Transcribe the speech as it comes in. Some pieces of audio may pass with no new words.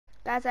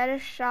Guys, I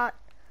just shot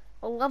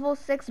a level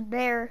 6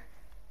 bear.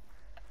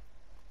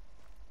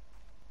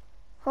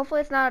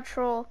 Hopefully it's not a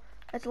troll.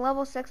 It's a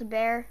level 6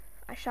 bear.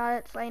 I shot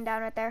it. It's laying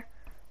down right there.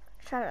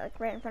 I shot it like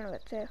right in front of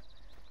it too.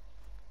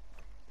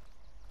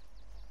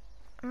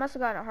 I must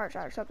have gotten a heart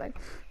shot or something,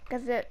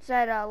 because it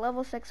said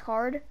level 6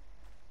 hard.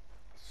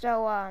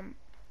 So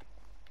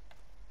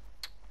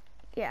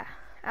yeah.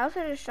 I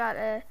also just shot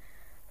a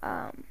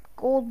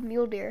gold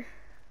mule deer,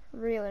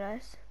 really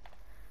nice,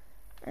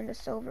 and a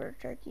silver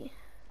turkey.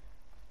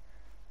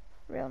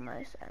 Real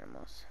nice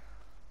animals.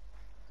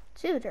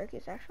 2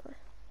 turkeys actually.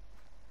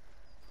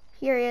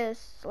 Here he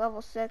is,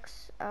 level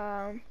 6.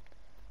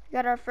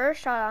 Got our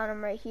first shot on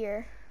him right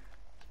here.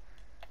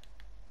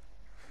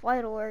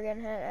 Vital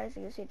organ hit, as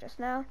you can see just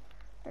now.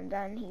 And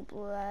then he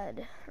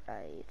bled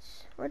right.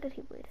 Where did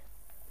he bleed?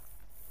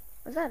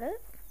 Was that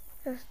it?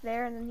 Just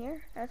there and then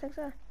here? I think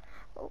so.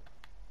 Oh,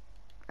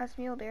 that's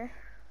mule deer.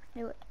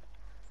 Knew it.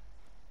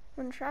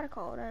 I'm gonna try to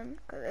call it in,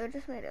 because it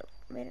just made it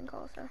maiden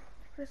call, so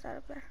what is that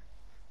up there?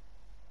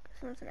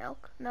 Guessing it's an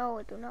elk. No,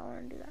 I do not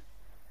want to do that.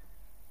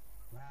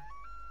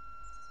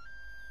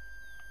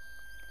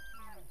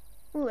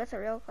 Ooh, that's a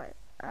real quite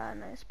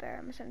nice bear.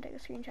 I'm just gonna take a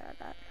screenshot of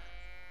that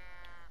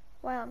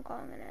while I'm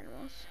calling in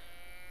animals.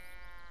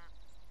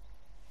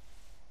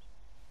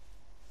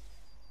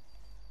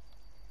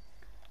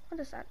 What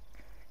is that?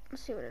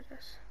 Let's see what it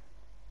is.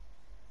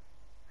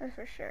 That's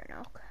for sure an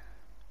elk.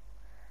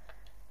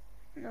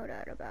 No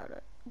doubt about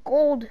it.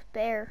 Gold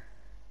bear.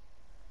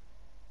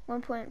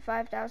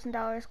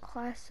 $1,500,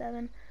 class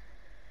 7.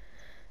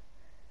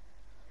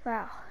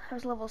 Wow, that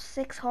was level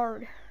 6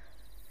 hard.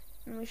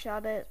 And we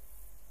shot it.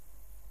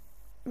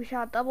 We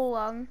shot double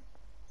lung.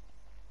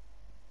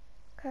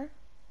 Okay.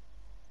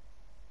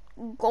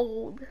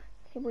 Gold. Can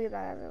you believe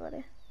that,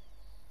 everybody?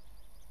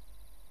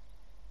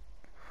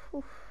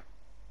 Oof.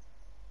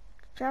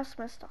 Just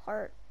missed the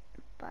heart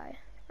by,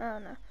 I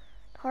don't know.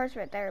 The heart's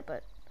right there,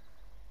 but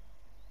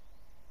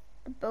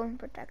the bone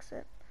protects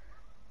it.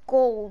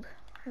 Gold.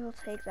 I will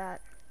take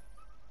that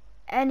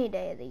any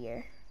day of the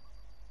year.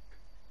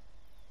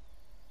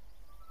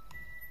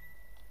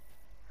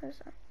 What is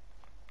that?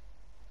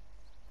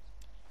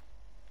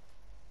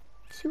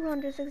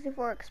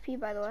 264 XP,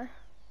 by the way.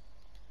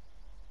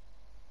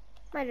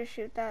 Might just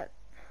shoot that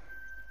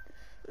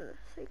just for the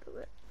sake of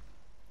it.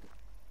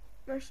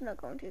 I'm just not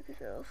going to,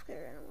 because it'll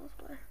scare animals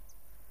away.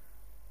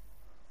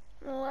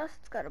 Unless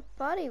it's got a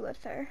body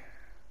with her.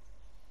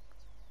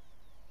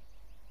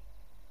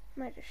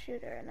 Might just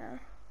shoot her right now.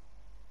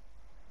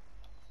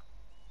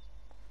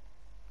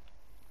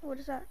 What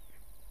is that?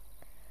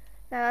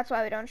 Now that's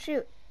why we don't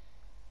shoot.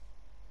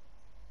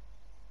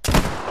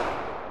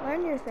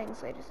 Learn your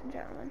things, ladies and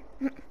gentlemen.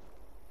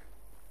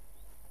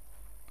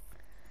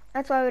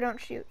 That's why we don't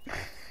shoot.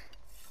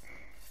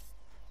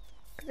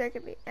 Because there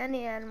could be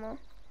any animal,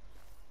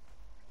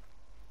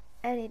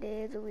 any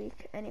day of the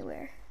week,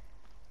 anywhere.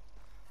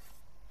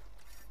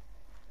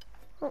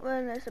 Oh,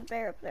 and there's a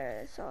bear up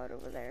there. I saw it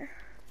over there.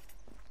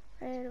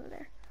 Right over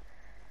there.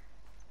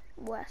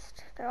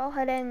 West. They're all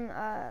heading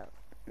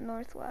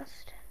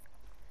northwest.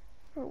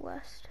 Or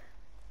west.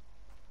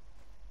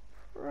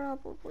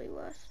 Probably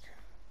west.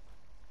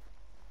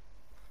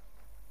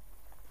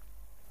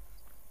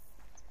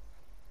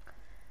 I'm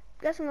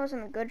guessing it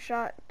wasn't a good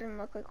shot. Didn't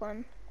look like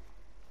one.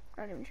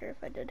 Not even sure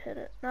if I did hit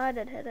it. No, I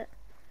did hit it.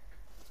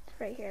 It's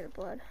right here, the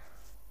blood.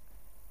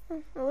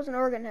 Well, it was an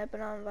organ hit, but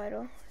not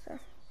vital, so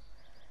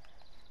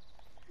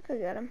I could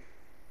get him.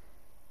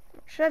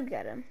 Should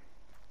get him.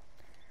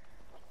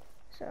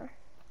 So,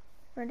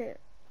 where did it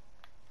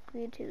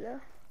lead to,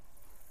 though?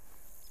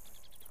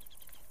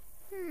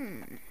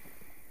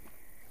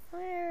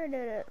 Where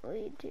did it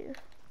lead to?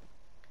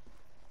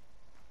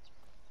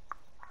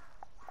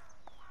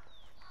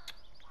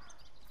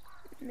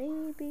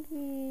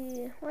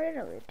 Maybe, where did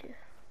it lead to?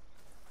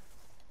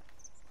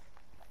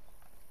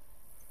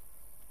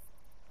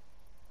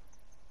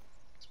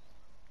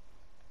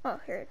 Oh,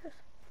 here it is.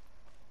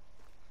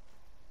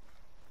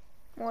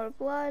 More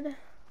blood.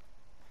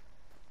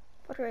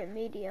 Butter rate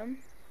medium.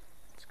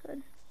 That's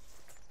good.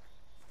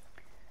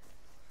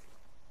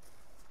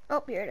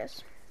 Oh, here it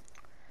is.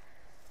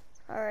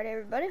 Alright,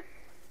 everybody.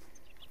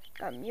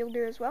 Got mule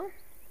deer as well.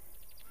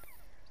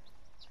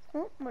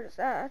 Oh, what is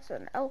that? That's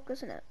an elk,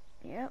 isn't it?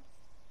 Yep.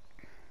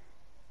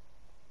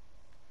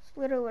 It's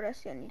literally what I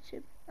see on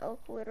YouTube. Elk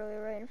literally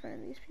right in front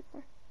of these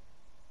people.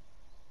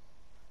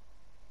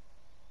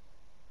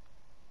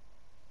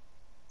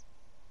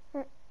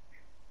 Oh.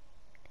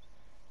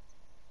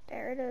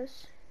 There it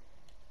is.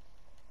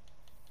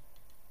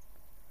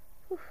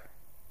 Whew.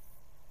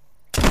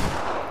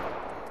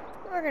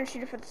 We're gonna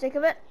shoot it for the sake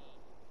of it.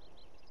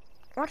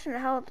 Watching the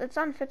health, it's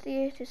on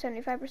 50 to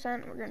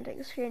 75%. We're gonna take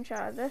a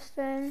screenshot of this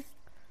thing.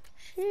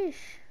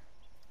 Sheesh.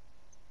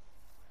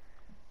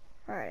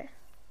 Alright.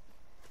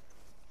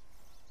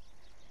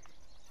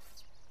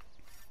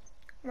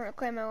 I'm gonna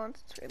claim it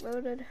once it's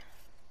reloaded.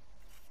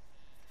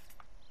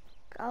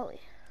 Golly.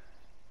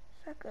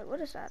 Is that good? What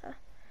is that?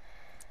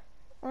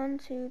 1,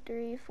 2,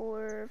 3,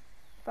 4,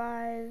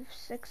 5,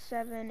 6,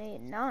 7,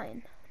 8,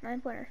 9.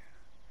 9-pointer.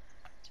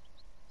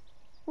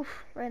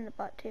 Oof, right in the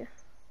butt too.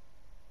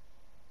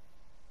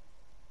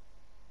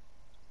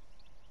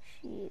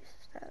 Jeez,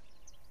 that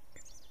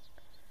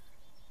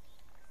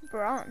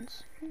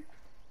bronze.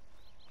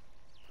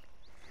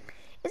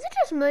 Is it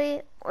just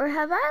me, or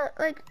have I,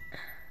 like,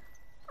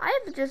 I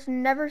have just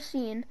never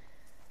seen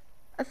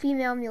a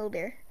female mule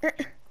deer.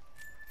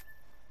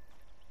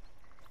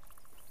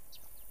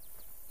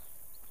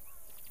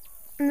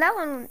 And that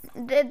one,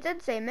 it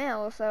did say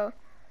male, so.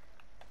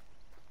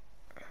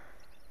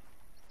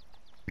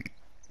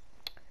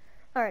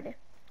 Alrighty.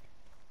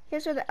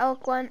 Here's where the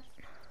elk went.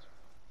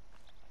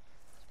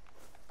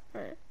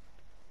 Alright.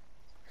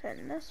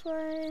 Heading this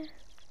way.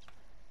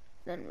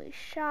 Then we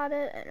shot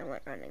it, and it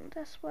went running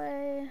this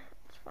way.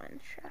 Let's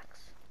find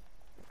tracks.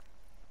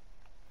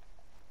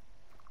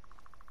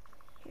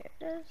 Here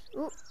it is.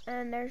 Ooh,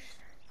 and there's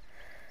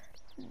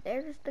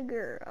the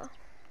girl.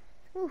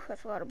 Ooh,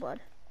 that's a lot of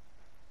blood.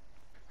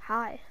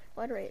 High.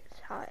 Blood rate is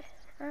high.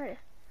 Alright.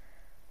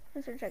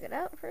 Let's go check it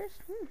out first.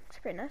 It's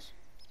pretty nice.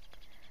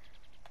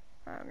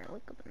 I'm gonna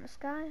look up in the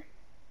sky.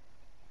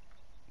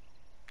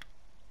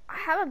 I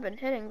haven't been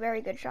hitting very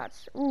good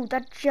shots. Ooh,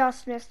 that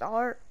just missed the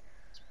heart,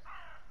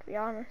 to be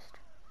honest.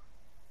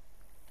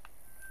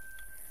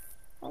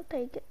 I'll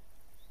take it.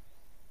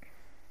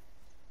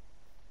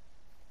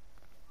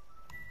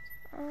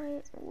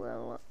 I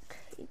will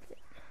take it.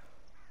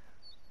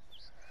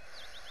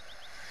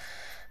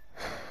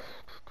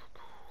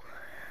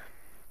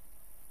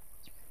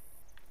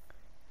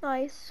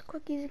 Nice,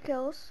 quick easy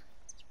kills.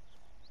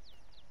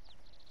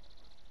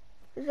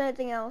 If there's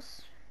anything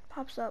else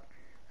pops up,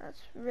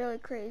 that's really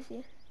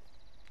crazy,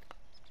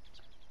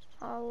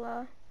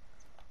 I'll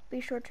be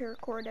sure to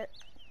record it.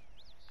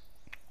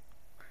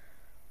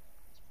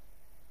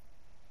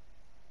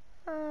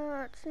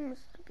 That seems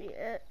to be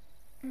it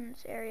in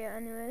this area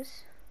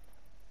anyways.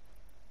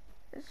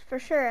 There's for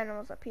sure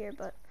animals up here,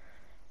 but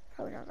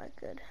probably not that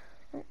good.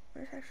 Oh,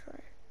 there's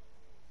actually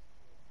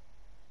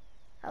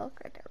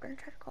elk right there. We're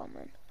gonna try to call him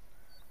in.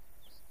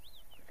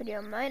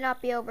 Video might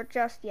not be over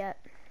just yet,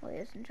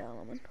 ladies and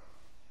gentlemen.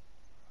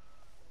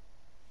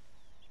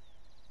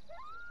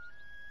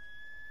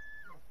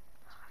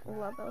 I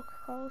love elk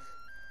calls.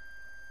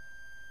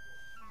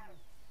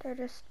 They're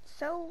just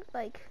so,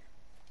 like,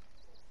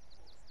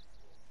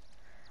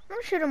 I'm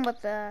gonna shoot him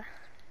with the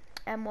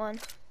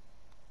M1.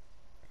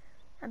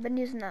 I've been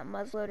using that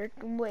muzzleloader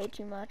way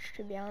too much,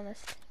 to be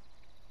honest.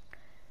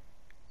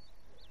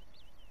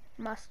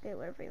 Musket,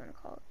 whatever you want to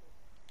call it.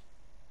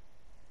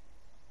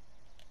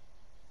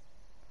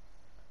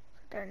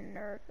 They're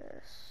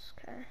nervous.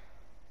 Okay.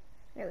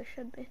 Yeah, we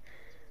should be.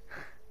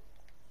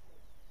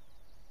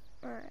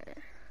 Alright.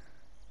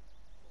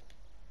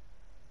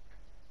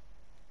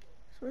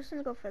 So we're just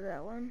gonna go for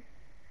that one.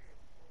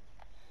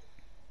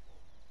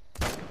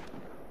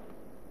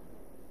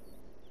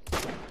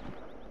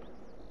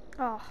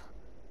 Oh.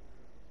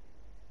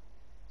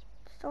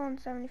 Still on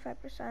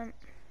 75%.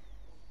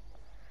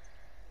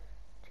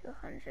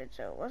 200,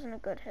 so it wasn't a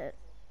good hit.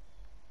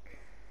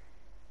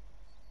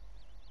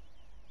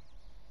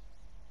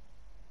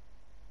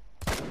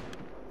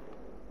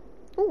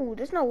 Ooh,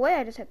 there's no way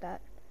I just hit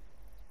that.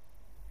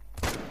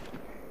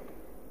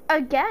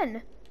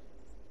 Again!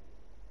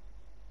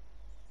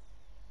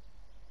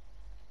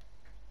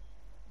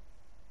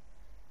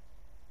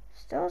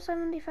 Still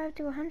 75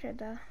 to 100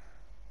 though.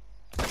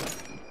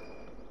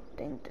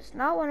 Dang, does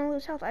not want to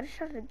lose health. I just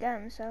shot it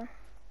again, so.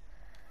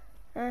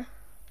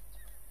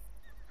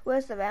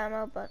 Waste of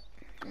ammo, but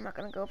I'm not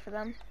gonna go for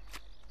them.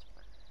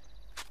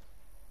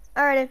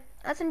 Alrighty,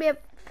 that's gonna be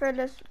it for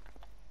this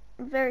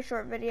very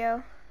short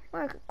video.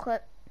 More like a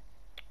clip.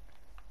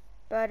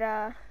 But,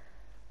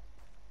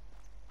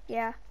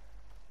 yeah.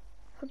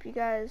 Hope you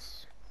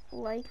guys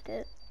liked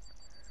it.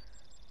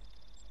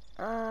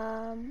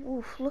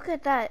 Oof, look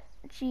at that.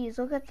 Jeez,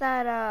 look at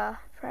that,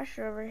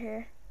 pressure over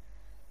here.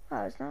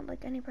 Wow, it's not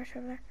like any pressure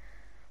over there.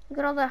 Look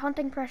at all that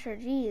hunting pressure.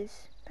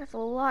 Jeez, that's a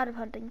lot of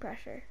hunting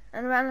pressure.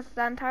 And around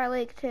the entire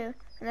lake, too.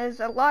 And there's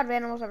a lot of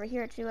animals over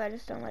here, too. I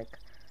just don't like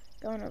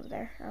going over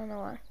there. I don't know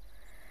why.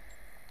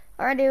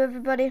 Alrighty,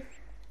 everybody.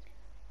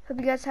 Hope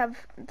you guys have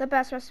the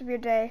best rest of your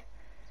day.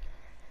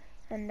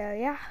 And,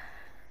 yeah.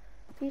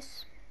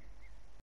 Peace.